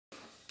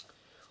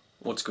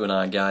What's going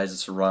on, guys?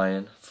 It's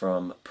Ryan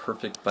from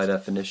Perfect by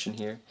Definition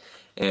here,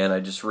 and I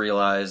just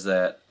realized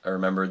that I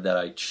remembered that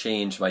I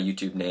changed my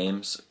YouTube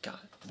names. God,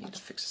 I need to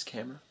fix this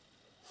camera.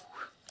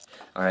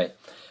 Alright,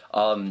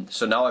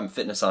 so now I'm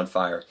Fitness on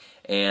Fire,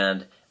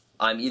 and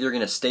I'm either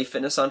going to stay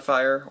Fitness on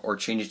Fire or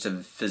change it to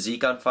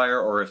Physique on Fire,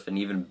 or if an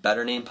even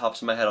better name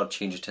pops in my head, I'll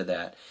change it to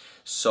that.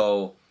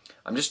 So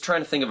I'm just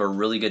trying to think of a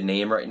really good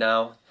name right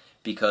now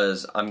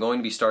because I'm going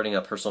to be starting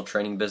a personal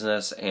training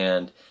business,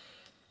 and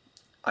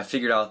I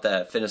figured out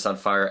that Fitness on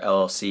Fire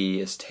LLC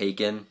is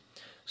taken,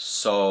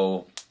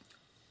 so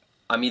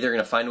I'm either going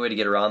to find a way to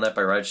get around that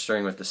by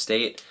registering with the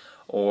state,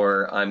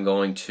 or I'm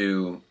going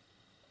to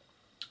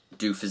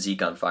do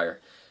Physique on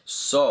Fire.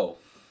 So,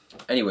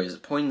 anyways,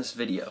 the point in this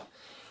video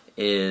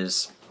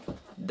is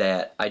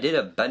that I did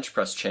a bench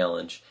press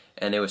challenge,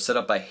 and it was set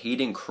up by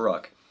Hayden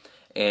Crook,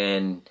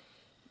 and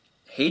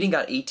Hayden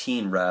got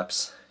 18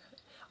 reps.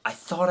 I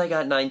thought I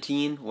got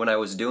 19 when I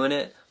was doing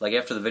it. Like,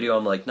 after the video,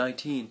 I'm like,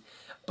 19.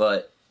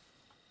 But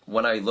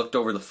when I looked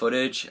over the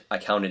footage, I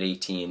counted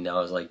 18, and I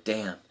was like,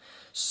 damn.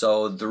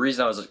 So the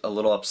reason I was a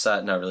little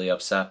upset, not really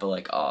upset, but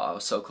like, oh, I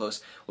was so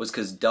close, was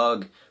because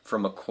Doug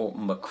from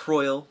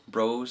Mccroyle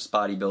Bros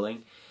Bodybuilding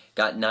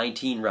got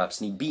 19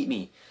 reps, and he beat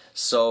me.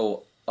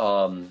 So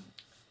I'm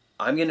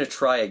going to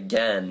try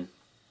again,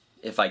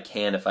 if I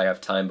can, if I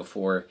have time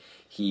before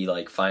he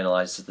like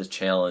finalizes the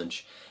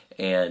challenge,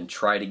 and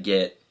try to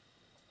get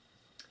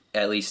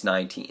at least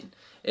 19,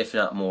 if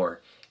not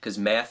more. Because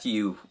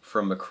Matthew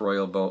from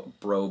Mccroyle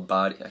Bro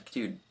Body...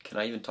 Dude, can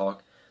I even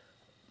talk?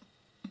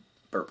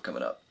 Burp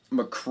coming up.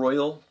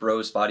 Mccroyle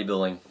Bros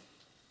Bodybuilding.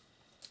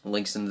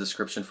 Links in the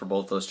description for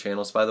both those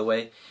channels, by the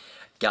way.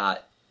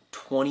 Got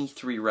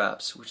 23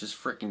 reps, which is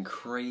freaking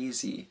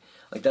crazy.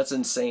 Like, that's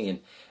insane.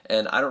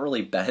 And I don't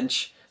really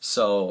bench,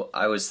 so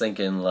I was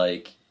thinking,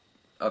 like,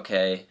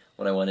 okay,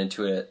 when I went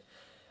into it,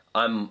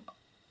 I'm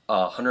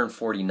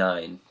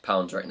 149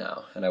 pounds right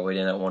now, and I weighed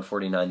in at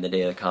 149 the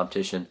day of the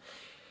competition,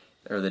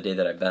 or the day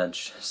that I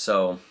benched.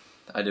 So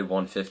I did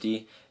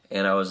 150,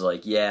 and I was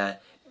like, yeah,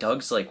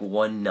 Doug's like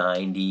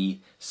 190,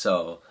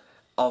 so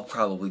I'll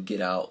probably get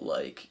out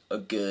like a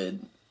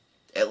good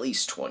at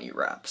least 20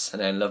 reps,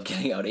 and I ended up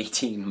getting out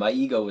 18. My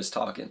ego was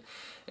talking,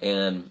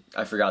 and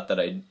I forgot that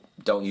I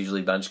don't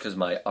usually bench because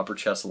my upper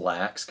chest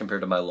lacks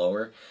compared to my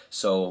lower.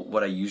 So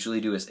what I usually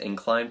do is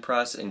incline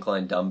press,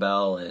 incline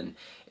dumbbell, and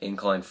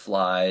incline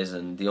flies,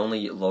 and the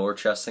only lower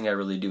chest thing I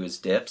really do is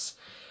dips.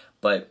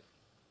 But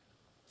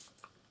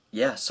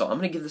yeah, so I'm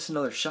gonna give this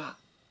another shot.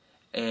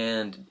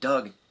 And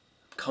Doug, I'm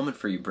coming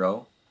for you,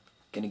 bro.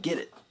 Gonna get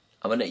it.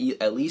 I'm gonna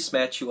at least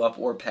match you up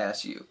or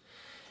pass you.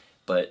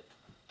 But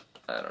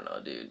I don't know,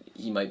 dude.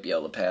 He might be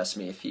able to pass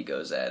me if he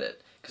goes at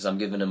it, because I'm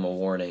giving him a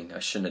warning. I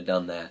shouldn't have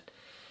done that.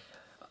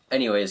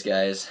 Anyways,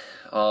 guys,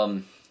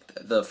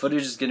 the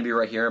footage is gonna be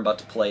right here. I'm about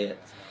to play it.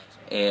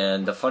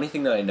 And the funny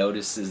thing that I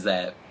noticed is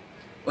that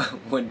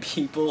when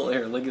people,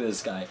 here, look at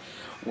this guy.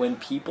 When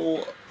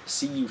people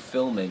see you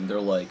filming, they're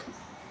like,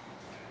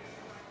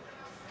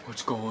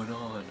 what's going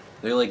on?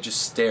 They like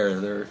just stare.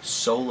 They're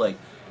so like,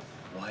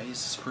 why is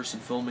this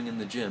person filming in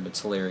the gym?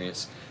 It's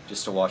hilarious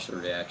just to watch their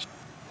reaction.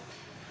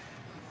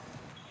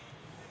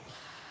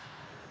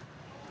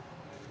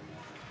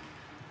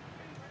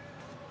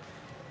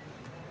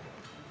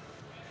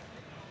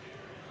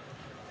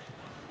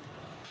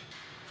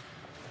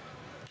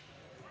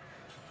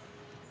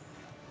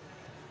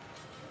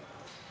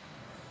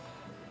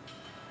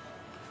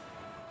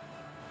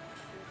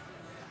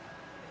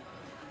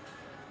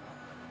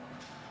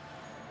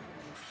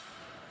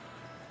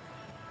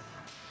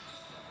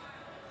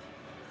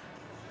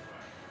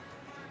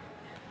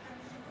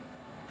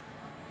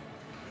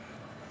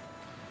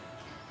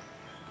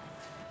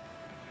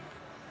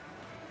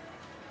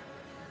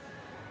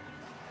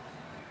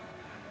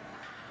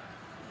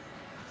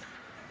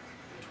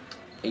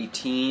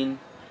 $18,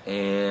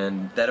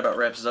 and that about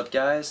wraps it up,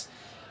 guys.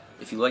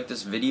 If you like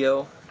this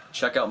video,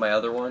 check out my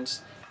other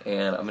ones,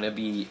 and I'm gonna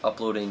be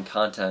uploading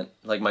content.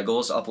 Like, my goal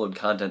is to upload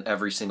content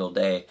every single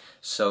day,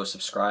 so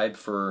subscribe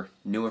for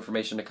new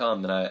information to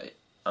come, and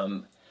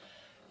I'm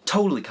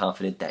totally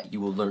confident that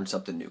you will learn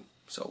something new.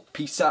 So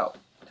peace out.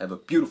 Have a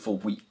beautiful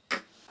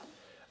week.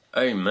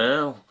 Hey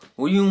man,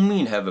 what do you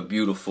mean have a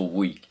beautiful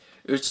week?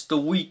 It's the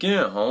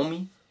weekend,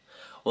 homie.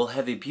 Well,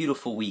 have a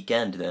beautiful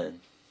weekend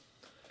then.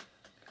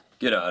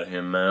 Get out of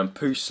here, man.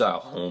 Peace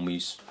out,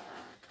 homies.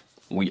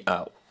 We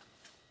out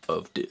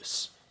of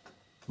this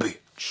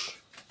bitch.